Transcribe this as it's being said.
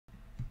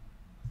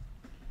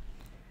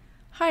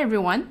Hi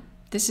everyone,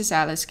 this is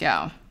Alice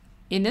Gao.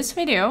 In this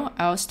video,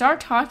 I'll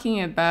start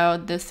talking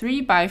about the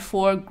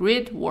 3x4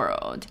 grid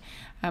world.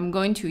 I'm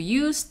going to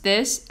use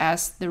this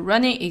as the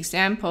running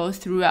example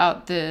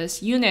throughout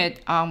this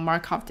unit on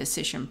Markov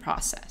decision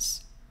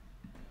process.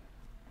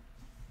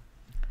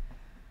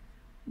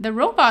 The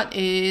robot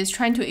is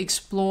trying to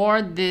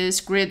explore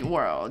this grid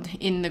world.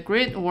 In the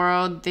grid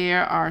world,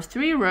 there are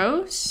 3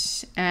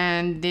 rows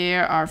and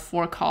there are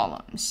 4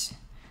 columns.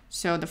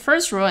 So the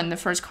first row and the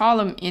first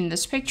column in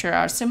this picture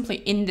are simply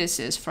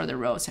indices for the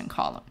rows and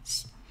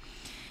columns.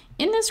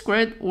 In this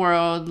grid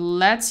world,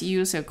 let's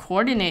use a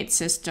coordinate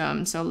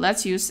system. So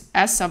let's use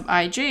S sub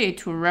ij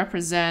to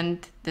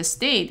represent the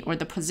state or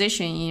the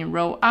position in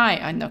row I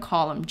and the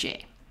column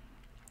j.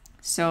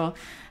 So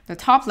the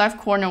top left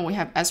corner we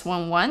have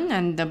S11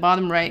 and the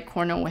bottom right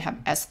corner we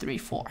have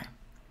S34.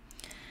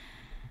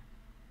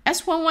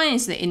 S11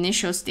 is the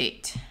initial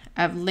state.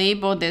 I've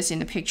labeled this in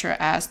the picture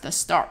as the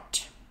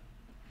start.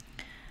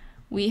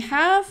 We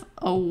have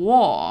a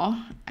wall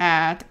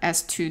at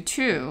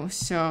S22,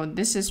 so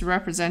this is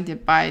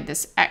represented by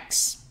this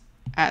X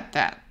at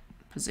that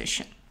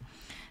position.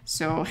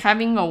 So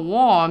having a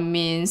wall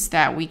means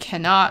that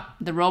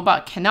the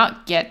robot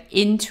cannot get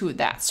into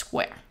that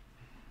square.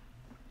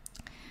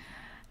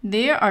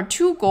 There are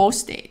 2 goal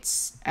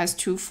states,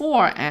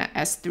 S24 and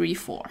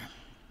S34.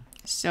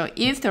 So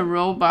if the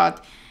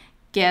robot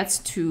gets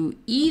to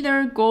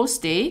either goal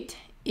state,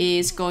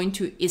 is going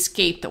to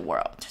escape the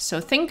world.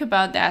 So think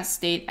about that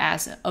state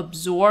as an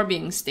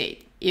absorbing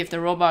state. If the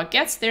robot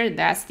gets there,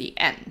 that's the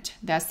end.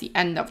 That's the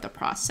end of the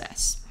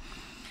process.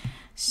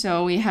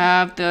 So we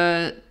have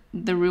the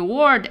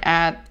reward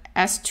at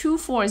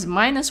S24 is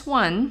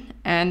 -1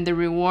 and the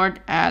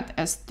reward at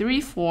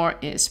S34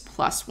 is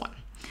 +1.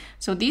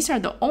 So these are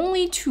the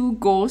only 2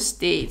 goal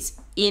states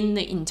in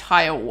the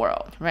entire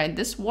world, right?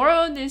 This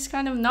world is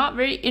kind of not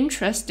very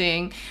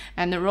interesting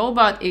and the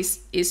robot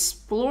is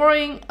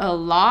exploring a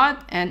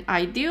lot and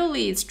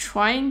ideally it's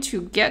trying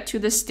to get to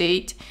the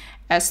state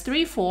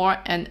S34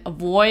 and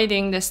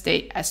avoiding the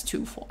state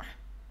S24.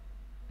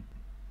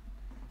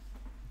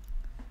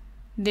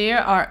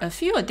 There are a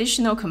few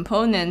additional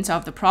components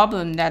of the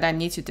problem that I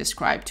need to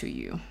describe to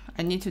you.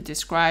 I need to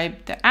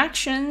describe the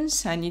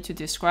actions, I need to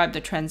describe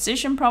the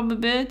transition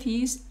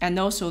probabilities, and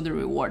also the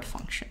reward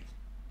function.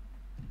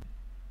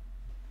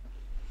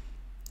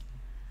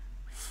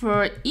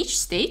 For each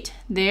state,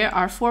 there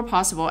are 4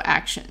 possible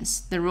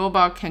actions. The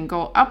robot can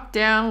go up,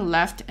 down,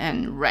 left,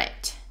 and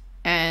right.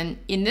 And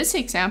in this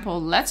example,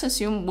 let's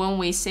assume when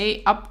we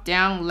say up,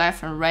 down,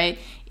 left, and right,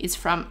 it's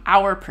from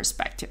our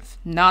perspective,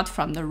 not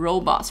from the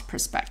robot's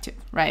perspective,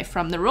 right?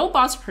 From the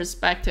robot's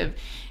perspective,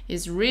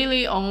 it's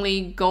really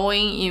only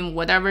going in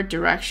whatever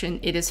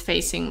direction it is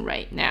facing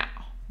right now,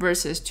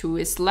 versus to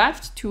its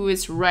left, to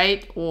its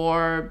right,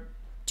 or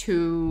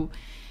to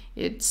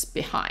its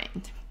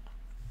behind.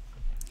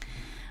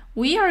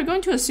 We are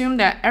going to assume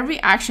that every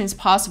action is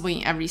possible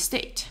in every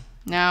state.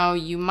 Now,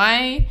 you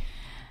might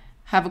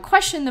have a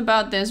question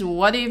about this.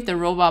 What if the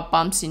robot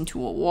bumps into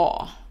a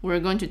wall? We're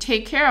going to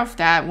take care of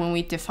that when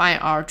we define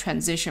our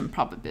transition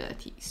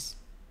probabilities.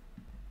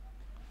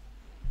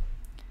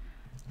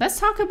 Let's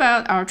talk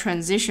about our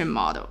transition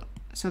model.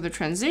 So the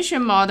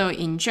transition model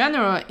in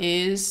general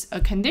is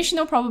a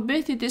conditional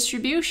probability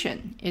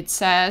distribution. It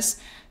says,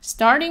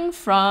 starting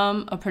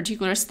from a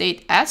particular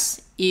state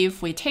S,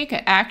 if we take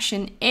an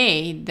action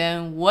A,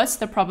 then what's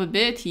the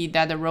probability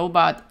that the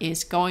robot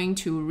is going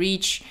to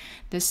reach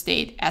the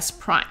state S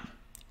prime?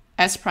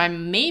 S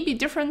prime may be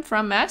different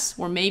from S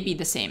or may be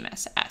the same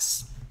as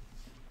S.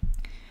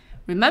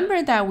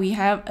 Remember that we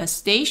have a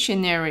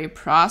stationary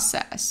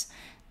process.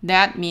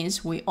 That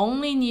means we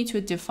only need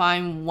to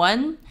define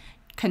one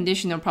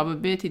conditional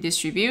probability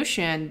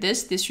distribution.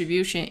 This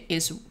distribution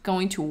is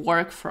going to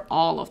work for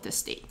all of the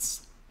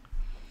states.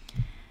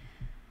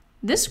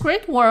 This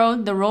grid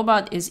world the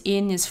robot is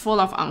in is full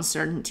of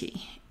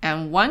uncertainty.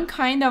 And one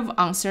kind of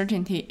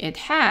uncertainty it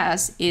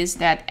has is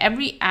that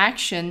every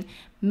action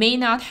may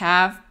not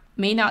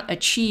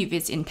achieve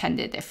its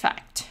intended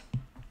effect.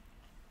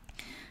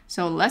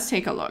 So let's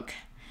take a look.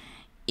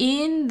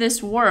 In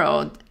this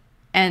world,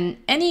 and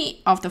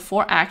any of the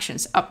 4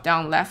 actions, up,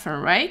 down, left,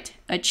 and right,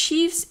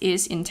 achieves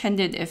its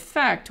intended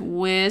effect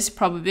with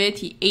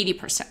probability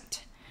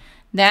 80%.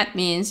 That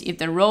means if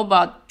the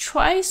robot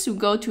tries to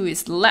go to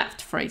its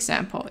left, for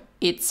example,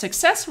 it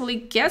successfully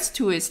gets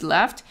to its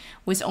left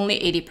with only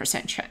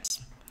 80% chance.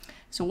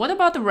 So what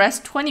about the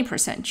rest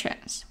 20%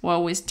 chance?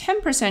 Well, with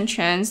 10%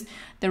 chance,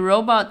 the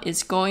robot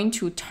is going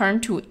to turn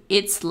to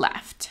its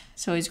left.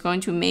 So it's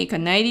going to make a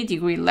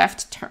 90-degree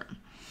left turn.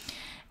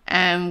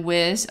 And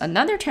with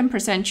another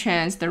 10%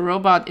 chance, the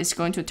robot is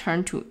going to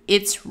turn to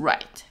its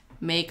right,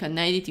 make a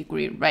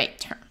 90-degree right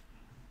turn.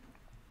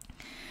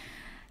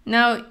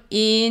 Now,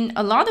 in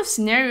a lot of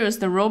scenarios,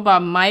 the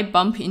robot might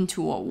bump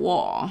into a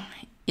wall.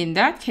 In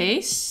that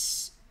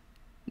case,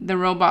 the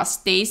robot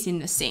stays in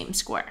the same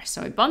square.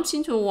 So it bumps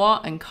into a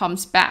wall and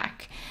comes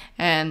back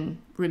and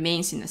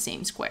remains in the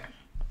same square.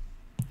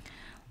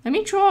 Let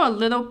me draw a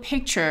little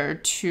picture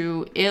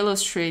to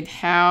illustrate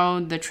how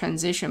the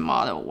transition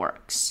model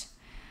works.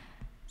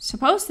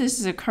 Suppose this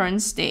is a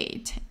current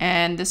state,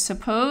 and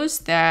suppose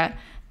that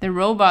the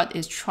robot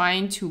is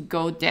trying to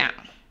go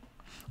down,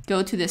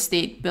 go to the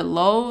state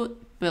below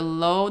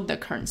the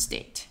current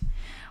state.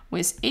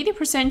 With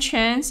 80%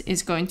 chance,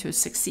 it's going to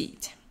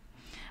succeed.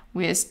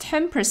 With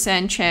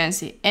 10%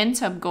 chance, it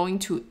ends up going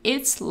to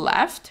its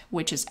left,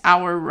 which is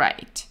our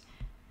right.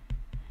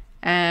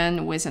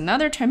 And with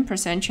another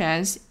 10%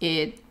 chance,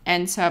 it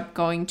ends up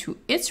going to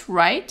its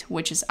right,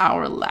 which is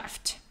our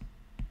left.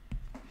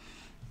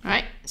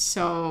 Right?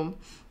 So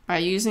by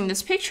using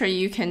this picture,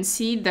 you can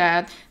see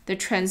that the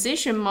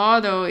transition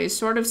model is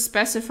sort of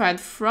specified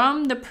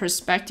from the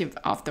perspective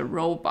of the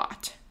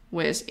robot.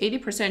 With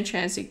 80%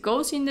 chance, it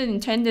goes in the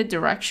intended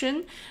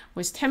direction.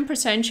 With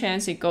 10%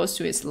 chance, it goes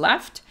to its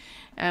left.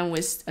 And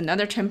with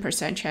another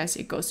 10% chance,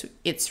 it goes to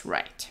its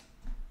right.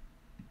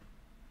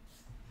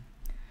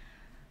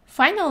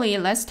 Finally,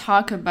 let's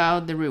talk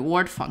about the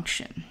reward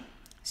function.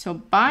 So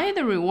by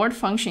the reward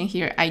function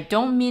here, I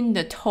don't mean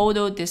the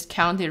total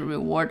discounted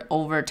reward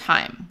over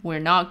time. We're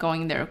not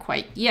going there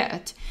quite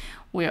yet.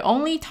 We're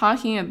only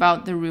talking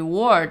about the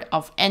reward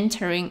of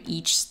entering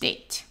each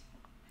state.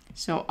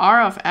 So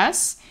R of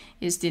S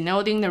is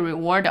denoting the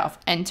reward of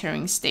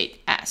entering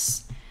state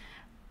S.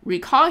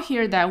 Recall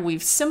here that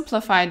we've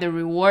simplified the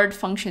reward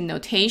function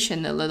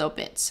notation a little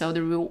bit. So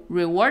the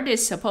reward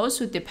is supposed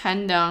to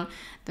depend on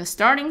the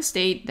starting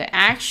state, the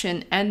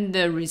action, and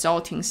the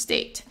resulting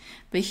state.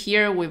 But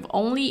here we've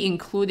only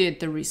included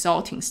the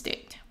resulting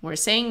state. We're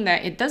saying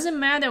that it doesn't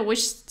matter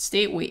which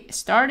state we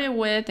started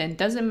with and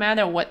doesn't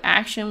matter what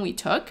action we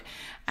took.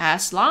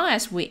 As long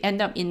as we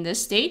end up in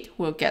this state,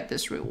 we'll get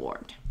this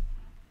reward.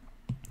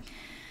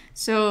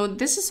 So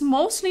this is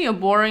mostly a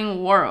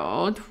boring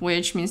world,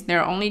 which means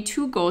there are only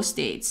two goal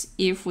states.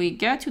 If we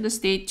get to the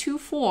state 2,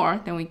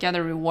 4, then we get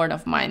a reward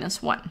of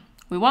 -1.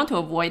 We want to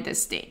avoid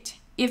this state,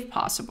 if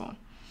possible.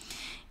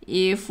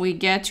 If we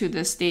get to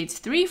the state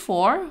 3,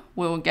 4,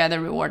 we will get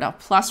a reward of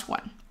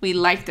 +1. We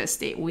like this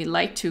state. We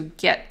like to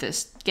get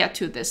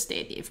to this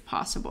state if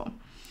possible.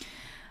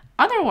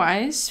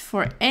 Otherwise,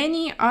 for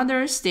any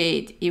other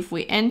state, if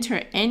we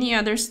enter any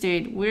other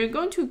state, we're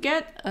going to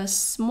get a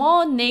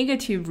small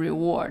negative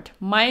reward,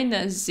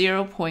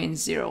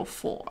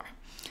 -0.04.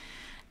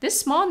 This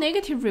small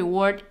negative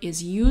reward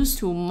is used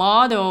to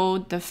model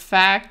the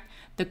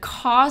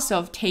cost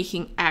of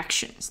taking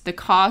actions, the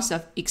cost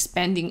of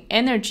expending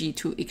energy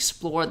to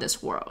explore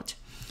this world.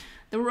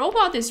 The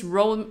robot is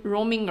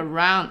roaming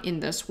around in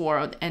this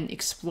world and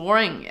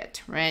exploring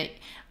it, right?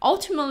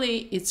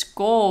 Ultimately, its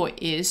goal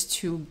is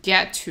to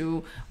get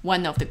to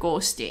one of the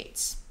goal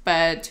states,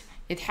 but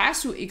it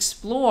has to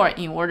explore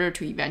in order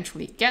to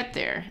eventually get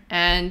there.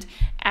 And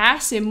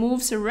as it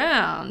moves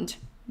around,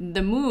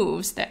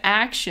 the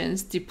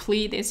actions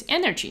deplete its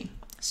energy.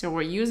 So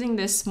we're using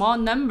this small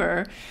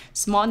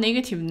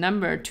negative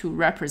number to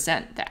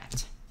represent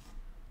that.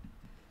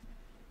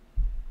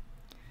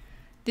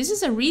 This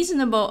is a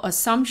reasonable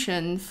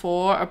assumption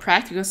for a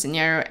practical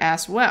scenario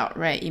as well,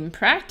 right? In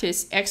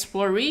practice,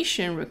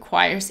 exploration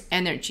requires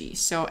energy.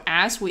 So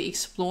as we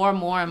explore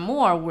more and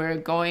more, we're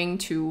going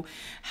to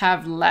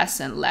have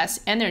less and less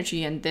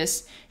energy, and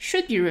this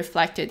should be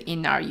reflected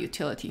in our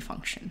utility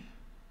function.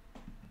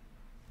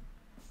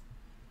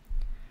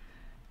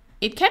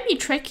 It can be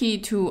tricky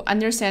to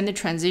understand the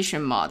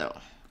transition model.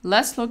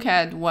 Let's look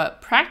at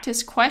what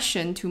practice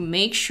question to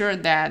make sure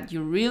that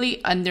you really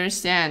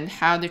understand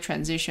how the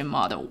transition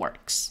model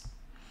works.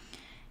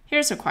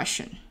 Here's a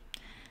question.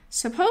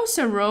 Suppose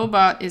a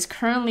robot is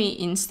currently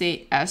in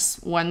state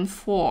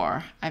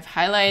S14. I've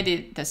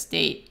highlighted the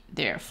state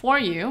there for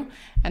you,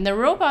 and the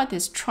robot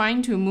is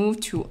trying to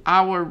move to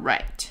our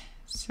right.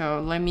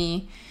 So let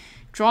me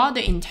draw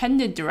the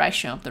intended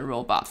direction of the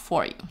robot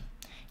for you.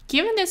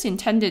 Given this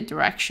intended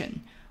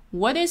direction,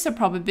 what is the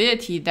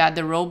probability that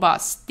the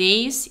robot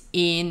stays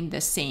in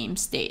the same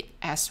state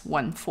as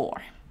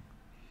 1,4?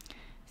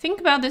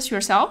 Think about this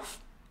yourself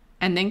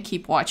and then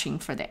keep watching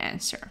for the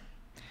answer.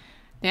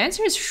 The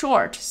answer is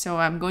short, so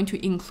I'm going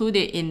to include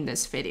it in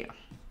this video.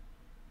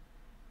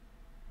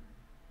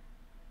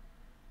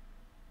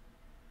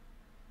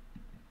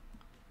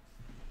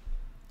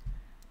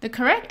 The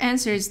correct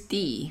answer is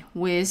D.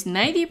 With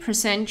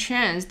 90%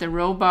 chance, the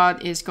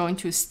robot is going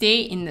to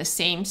stay in the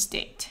same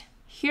state.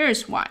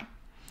 Here's why.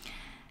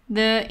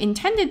 The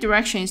intended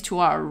direction is to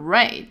our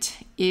right.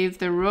 If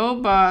the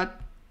robot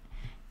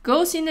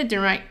goes in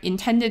the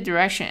intended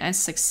direction and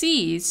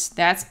succeeds,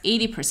 that's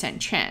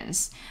 80%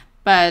 chance.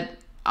 But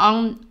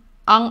on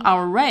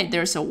our right,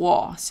 there's a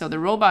wall. So the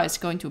robot is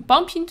going to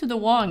bump into the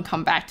wall and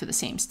come back to the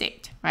same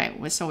state,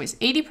 right? So with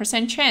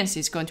 80% chance,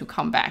 it's going to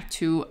come back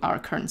to our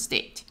current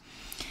state.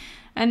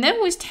 And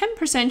then with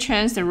 10%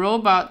 chance, the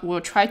robot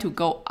will try to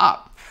go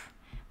up.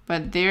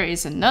 But there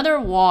is another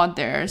wall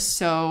there,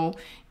 so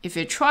if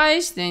it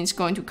tries, then it's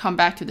going to come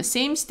back to the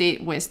same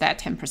state with that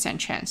 10%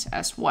 chance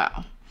as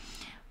well.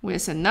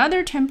 With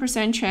another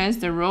 10% chance,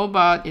 the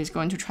robot is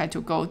going to try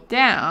to go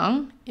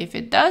down. If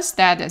it does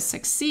that and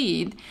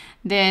succeed,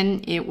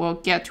 then it will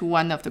get to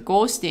one of the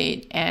goal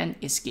state and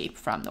escape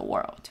from the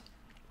world.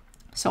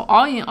 So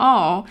all in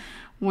all,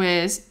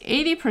 with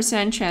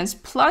 80% chance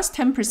plus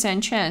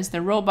 10% chance,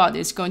 the robot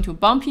is going to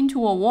bump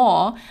into a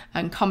wall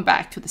and come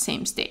back to the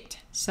same state.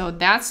 So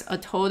that's a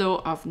total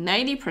of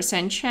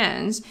 90%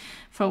 chance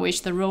for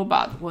which the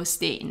robot will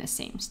stay in the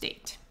same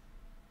state.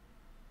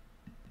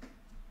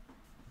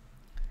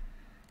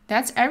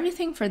 That's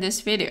everything for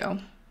this video.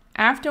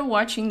 After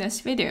watching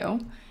this video,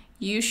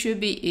 you should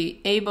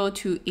be able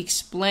to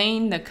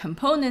explain the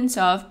components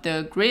of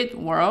the grid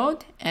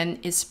world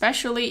and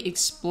especially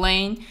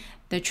explain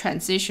the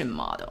transition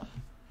model.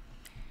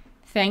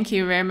 Thank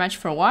you very much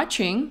for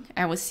watching.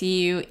 I will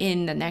see you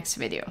in the next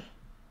video.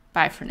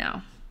 Bye for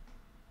now.